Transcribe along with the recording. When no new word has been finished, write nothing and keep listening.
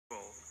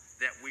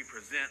that we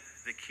present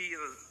the key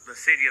of the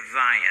city of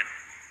Zion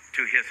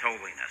to His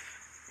holiness.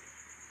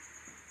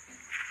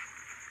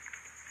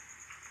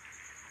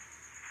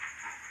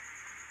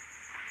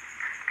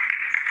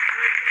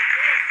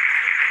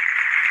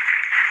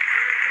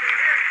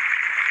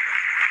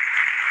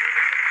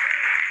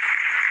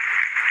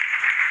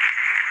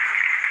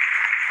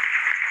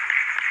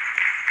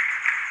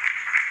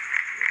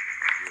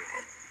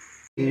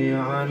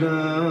 على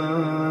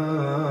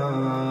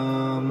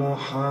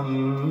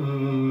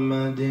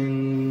محمد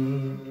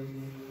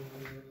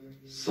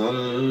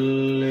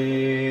صل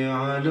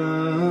على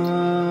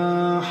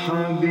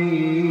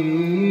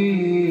حبيبنا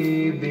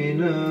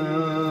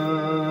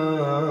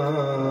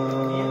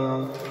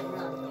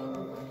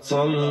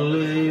صل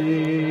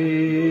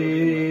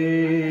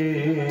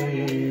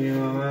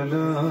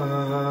على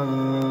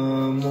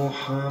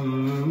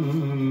محمد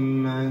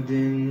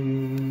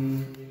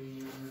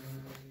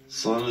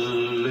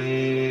صل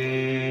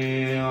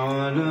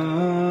على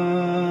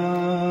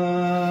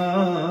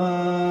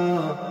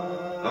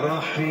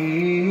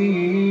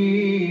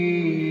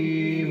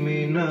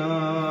رحيمنا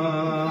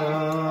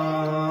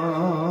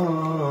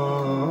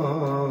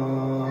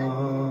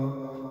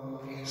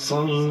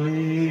صل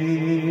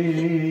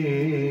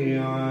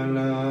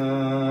على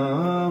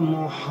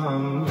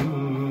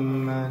محمد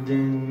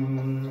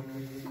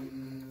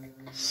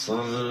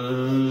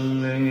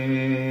صل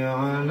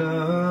على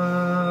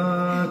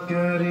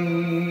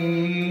كريمنا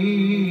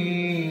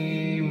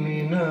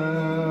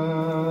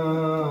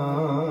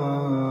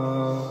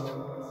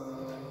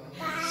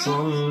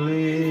صل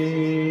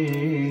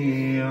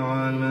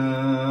على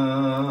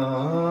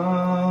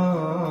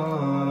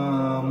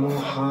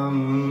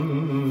محمد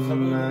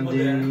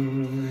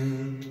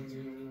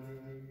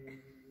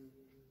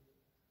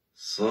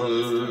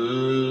صل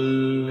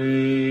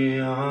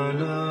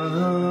على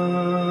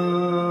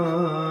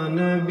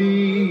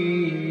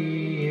نبينا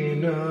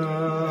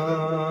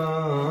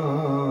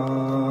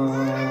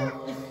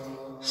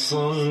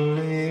صل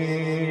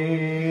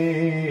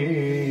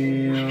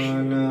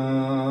على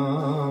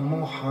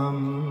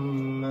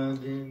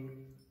محمد.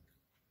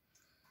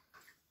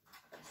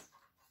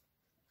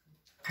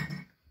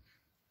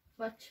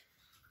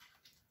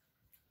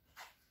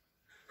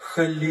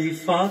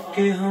 खलीफा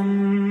के हम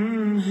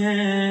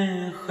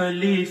हैं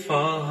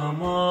खलीफा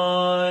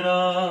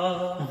हमारा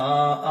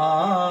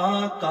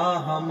आका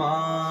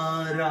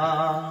हमारा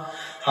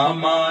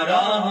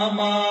हमारा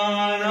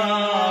हमारा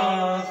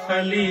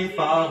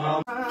खलीफा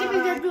हम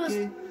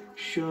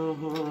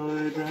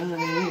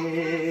शोहराए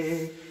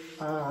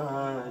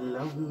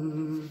आलम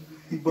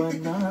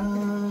बना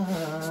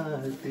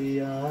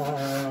दिया.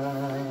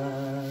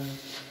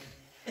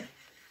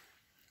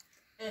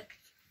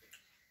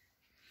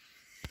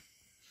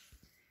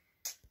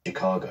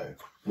 Chicago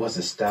was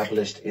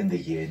established in the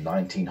year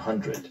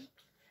 1900.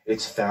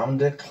 Its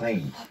founder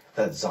claimed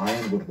that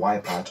Zion would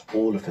wipe out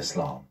all of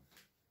Islam.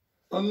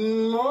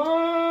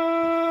 Allahu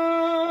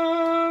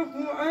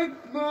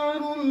Akbar,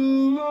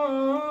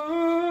 Allah.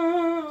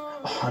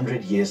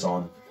 100 years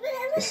on,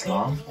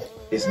 Islam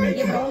is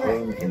making a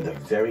home in the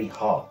very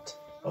heart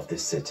of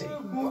this city.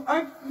 Allahu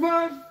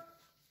Akbar.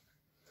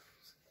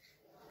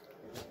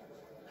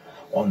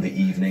 On the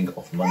evening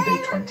of Monday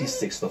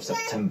 26th of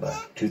September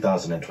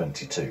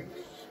 2022,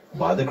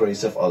 by the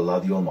grace of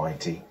Allah the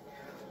Almighty,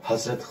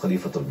 Hazrat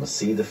Khalifatul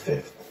Masih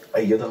V,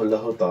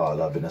 Ayyadahullahu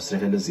Ta'ala bin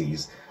Nasrih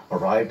al-Aziz,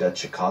 arrived at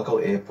Chicago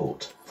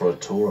Airport for a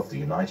tour of the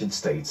United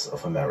States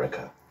of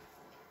America.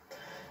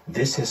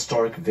 This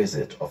historic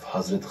visit of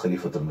Hazrat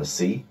Khalifatul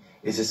Masih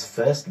is his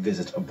first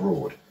visit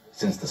abroad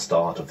since the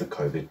start of the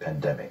COVID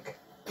pandemic.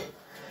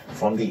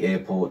 From the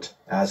airport,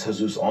 as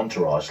Huzur's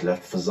entourage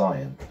left for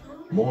Zion,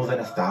 more than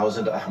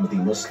 1,000 Ahmadi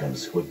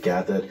Muslims who were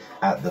gathered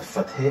at the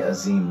Fateh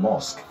Azim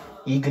Mosque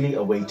eagerly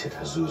awaited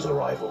Huzur's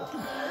arrival.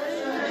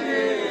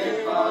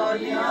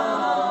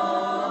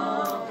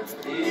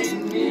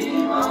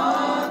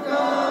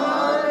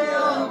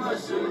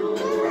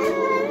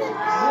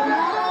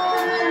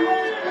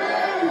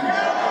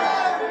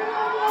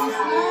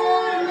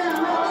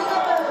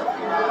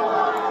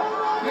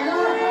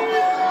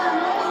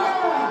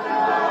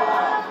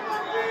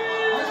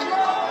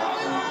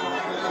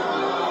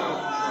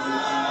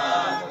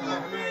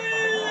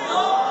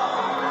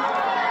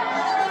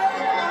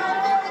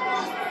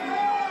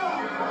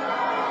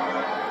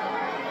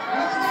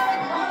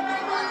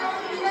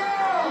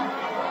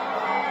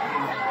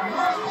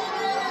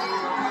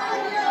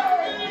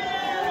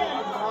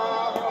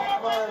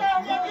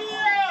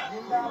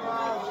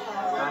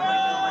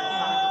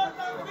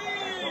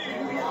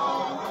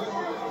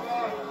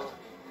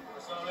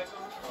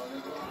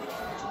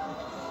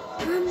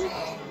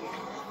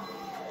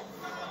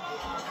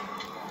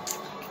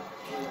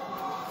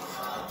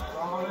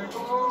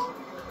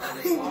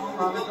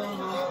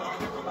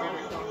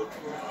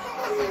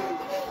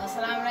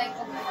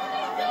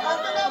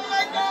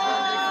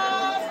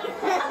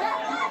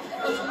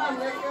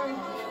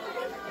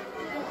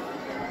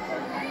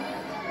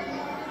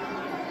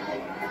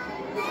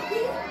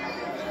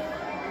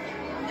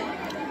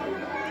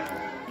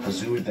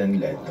 Hazur then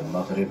led the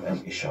Maghrib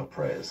and Isha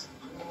prayers.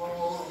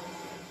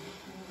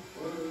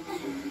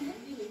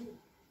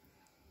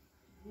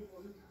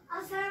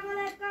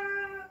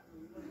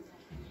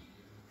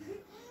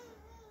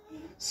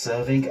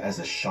 Serving as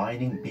a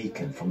shining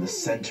beacon from the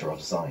center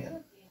of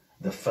Zion,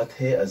 the Fath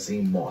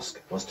Azim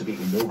Mosque was to be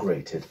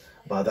inaugurated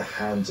by the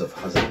hands of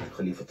Hazrat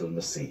Khalifatul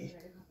Masih,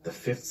 the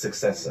fifth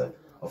successor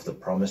of the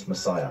promised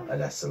Messiah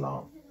alayhi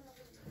salam.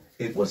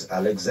 It was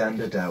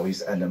Alexander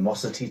Dowie's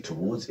animosity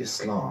towards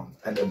Islam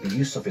and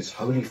abuse of its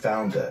holy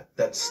founder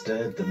that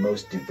stirred the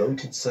most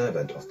devoted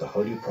servant of the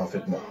Holy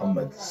Prophet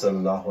Muhammad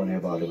sallallahu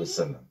alaihi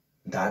wasallam,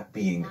 that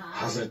being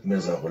Hazrat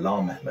Mirza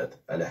Ghulam Ahmad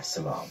alayhi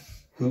salam,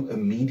 who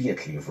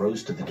immediately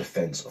rose to the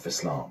defense of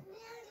Islam.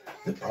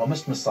 The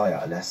promised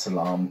Messiah alayhi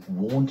salam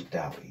warned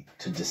Dowie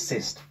to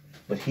desist,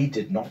 but he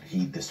did not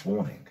heed this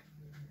warning.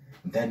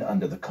 Then,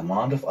 under the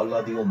command of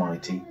Allah the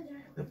Almighty,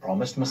 the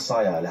promised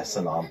Messiah alayhi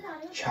salam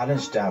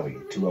challenged Dowie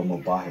to a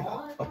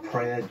mubahila, a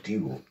prayer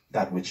duel,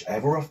 that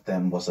whichever of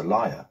them was a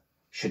liar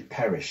should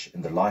perish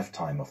in the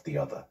lifetime of the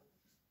other.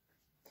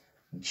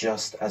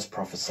 Just as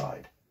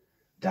prophesied,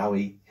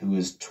 Dowie, who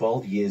was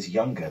 12 years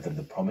younger than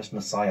the promised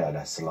Messiah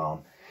alayhi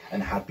salam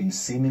and had been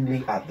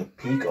seemingly at the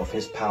peak of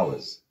his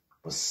powers,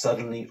 was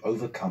suddenly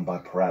overcome by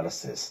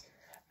paralysis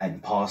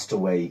and passed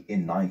away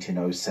in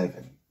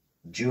 1907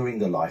 during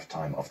the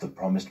lifetime of the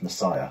promised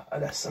Messiah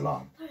alayhi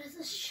salam.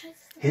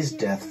 His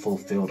death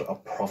fulfilled a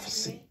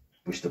prophecy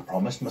which the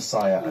promised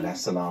Messiah alayhi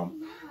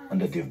salam,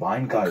 under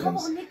divine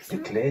guidance,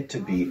 declared to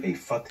be a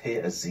Fath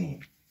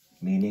Azim,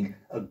 meaning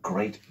a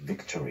great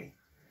victory.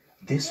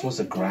 This was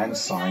a grand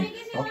sign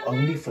not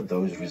only for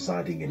those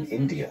residing in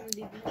India,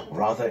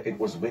 rather it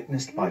was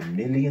witnessed by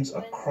millions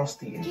across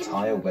the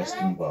entire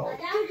Western world,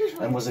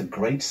 and was a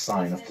great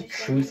sign of the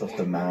truth of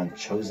the man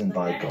chosen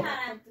by God,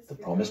 the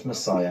promised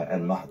Messiah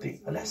and Mahdi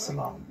alayhi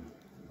salam.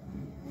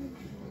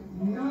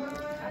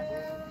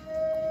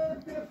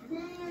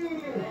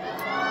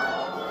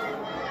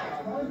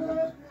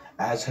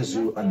 As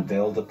Hazur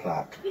unveiled the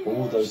plaque,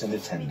 all those in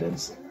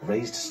attendance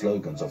raised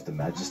slogans of the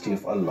majesty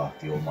of Allah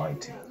the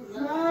Almighty.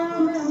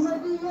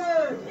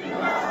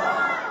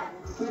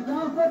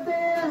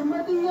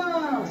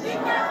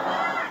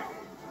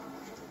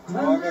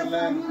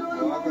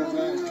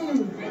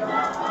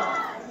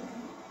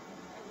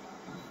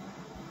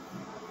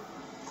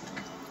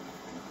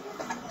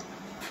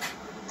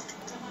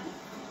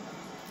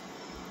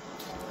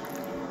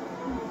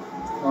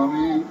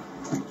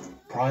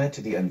 Prior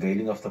to the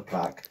unveiling of the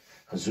plaque,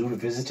 Hazur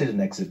visited an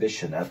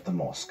exhibition at the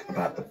mosque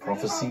about the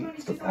prophecy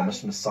of the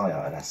promised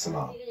Messiah alayhi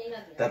salam,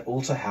 that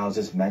also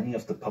houses many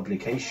of the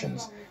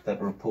publications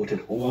that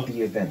reported all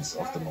the events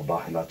of the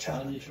Mubahila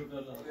challenge.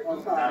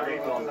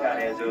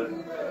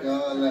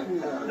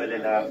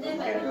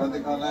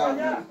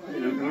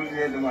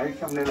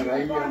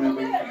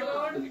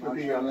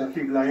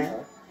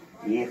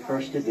 ये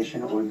first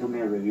edition Urdu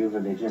में review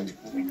religion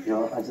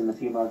जो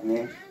अजमतीबाद ने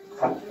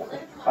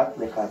खत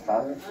लिखा था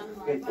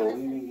कि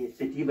दोवी ने ये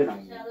सिटी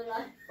बनाई है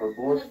और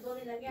वो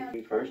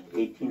फर्स्ट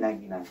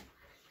 1899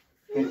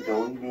 फिर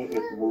दोवी ने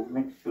एक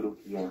मूवमेंट शुरू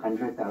किया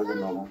 100,000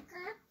 लोगों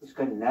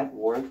उसका net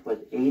worth was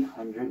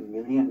 $800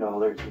 million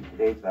in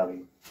today's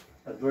value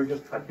और जो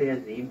फतेह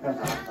अजीम का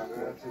नाम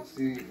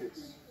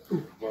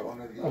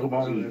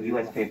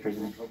US papers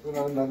में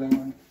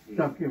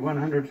सबके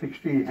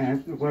 160 हैं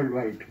वर्ल्ड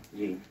वाइड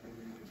जी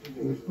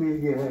इसमें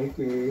ये है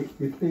कि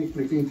जितने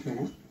क्लिपिंग्स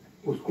हैं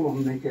उसको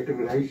हमने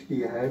कैटेगराइज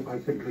किया है बाय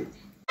सब्जेक्ट